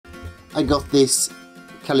I got this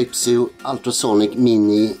Calypso Ultrasonic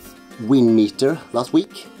Mini wind meter last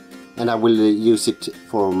week, and I will use it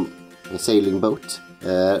for a sailing boat.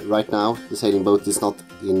 Right now the sailing boat is not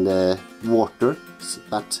in the water,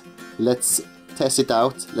 but let's test it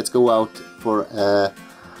out. Let's go out for a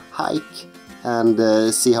hike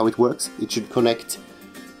and see how it works. It should connect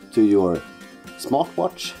to your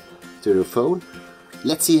smartwatch, to your phone.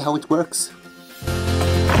 Let's see how it works.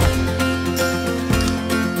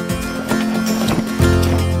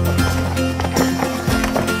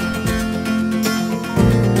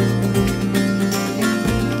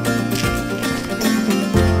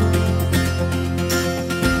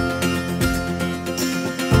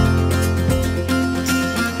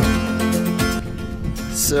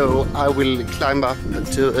 So I will climb up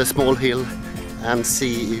to a small hill and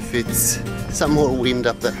see if it's some more wind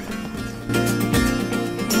up there.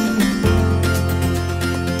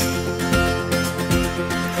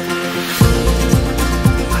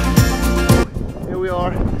 Here we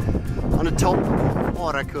are on the top of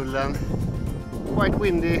Arakullen. Quite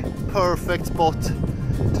windy, perfect spot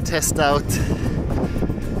to test out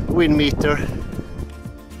wind meter.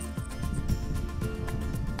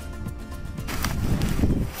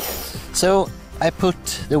 So I put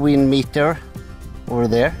the wind meter over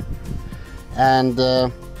there, and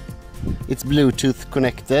it's Bluetooth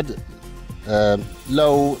connected,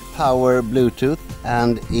 low power Bluetooth,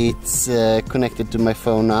 and it's connected to my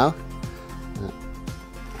phone now.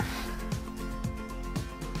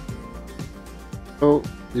 So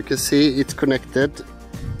you can see it's connected.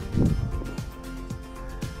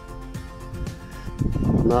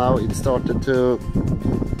 Now it started to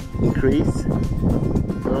increase.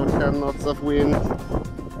 So 10 knots of wind.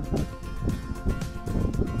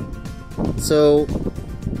 So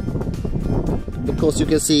because you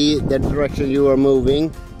can see the direction you are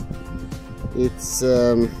moving, it's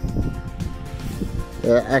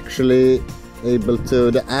actually able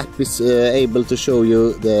to, the app is able to show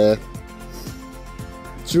you the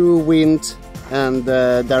true wind and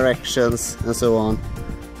directions and so on.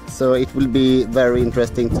 So it will be very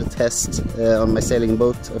interesting to test on my sailing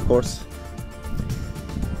boat, of course.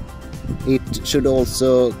 It should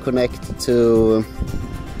also connect to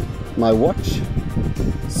my watch,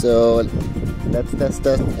 so let's test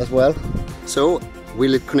that as well. So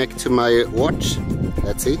will it connect to my watch?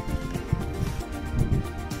 Let's see.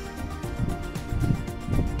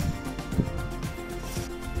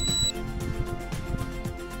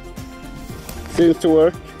 Seems to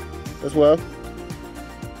work as well.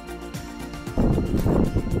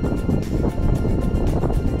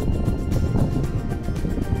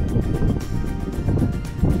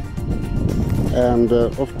 And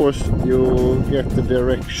of course you get the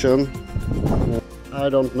direction. I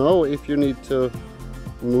don't know if you need to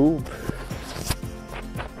move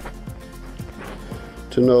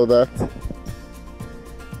to know that,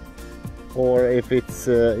 or if it's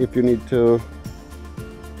if you need to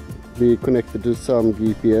be connected to some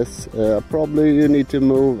GPS. Probably you need to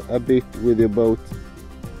move a bit with your boat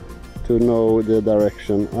to know the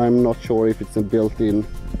direction. I'm not sure if it's a built-in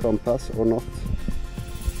compass or not.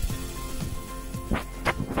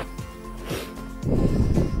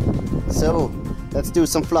 So let's do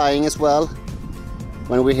some flying as well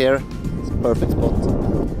when we're here. It's a perfect spot.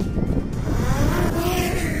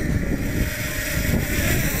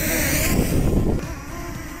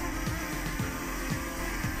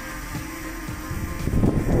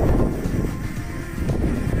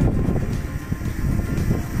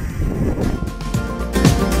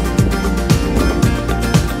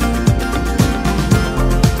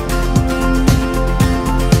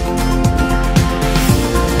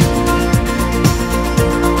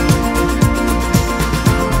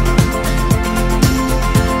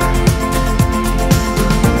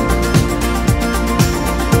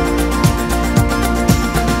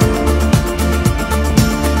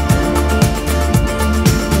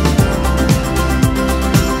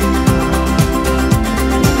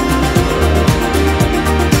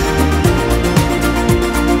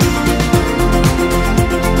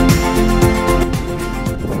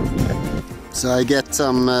 So I get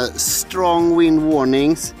some strong wind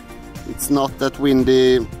warnings. It's not that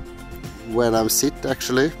windy where I sit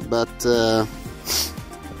actually, but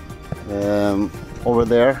over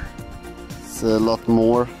there it's a lot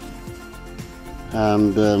more,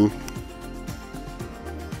 and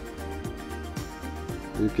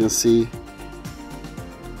you can see.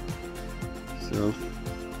 So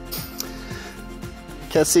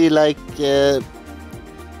can see like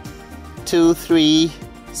 2-3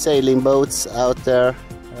 sailing boats out there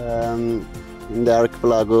in the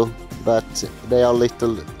archipelago, but they are a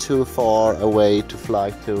little too far away to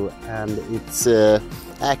fly to, and it's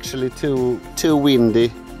actually too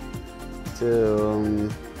windy to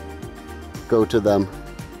go to them.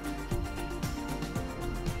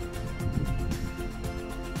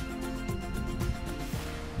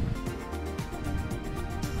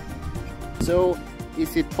 So,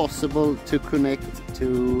 is it possible to connect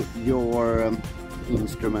to your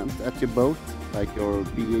instrument at your boat, like your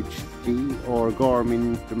BHD or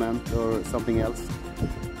Garmin instrument or something else?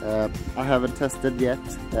 I haven't tested yet.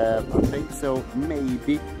 I think so.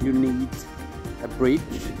 Maybe you need a bridge,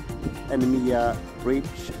 an EMEA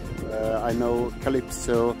bridge. I know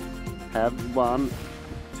Calypso have one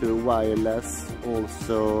to wireless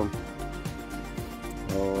also.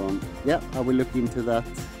 Yeah, I will look into that.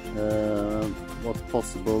 What's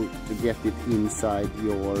possible to get it inside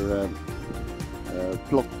your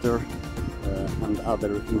plotter and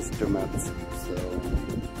other instruments. So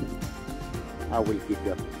I will keep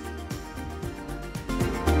you up.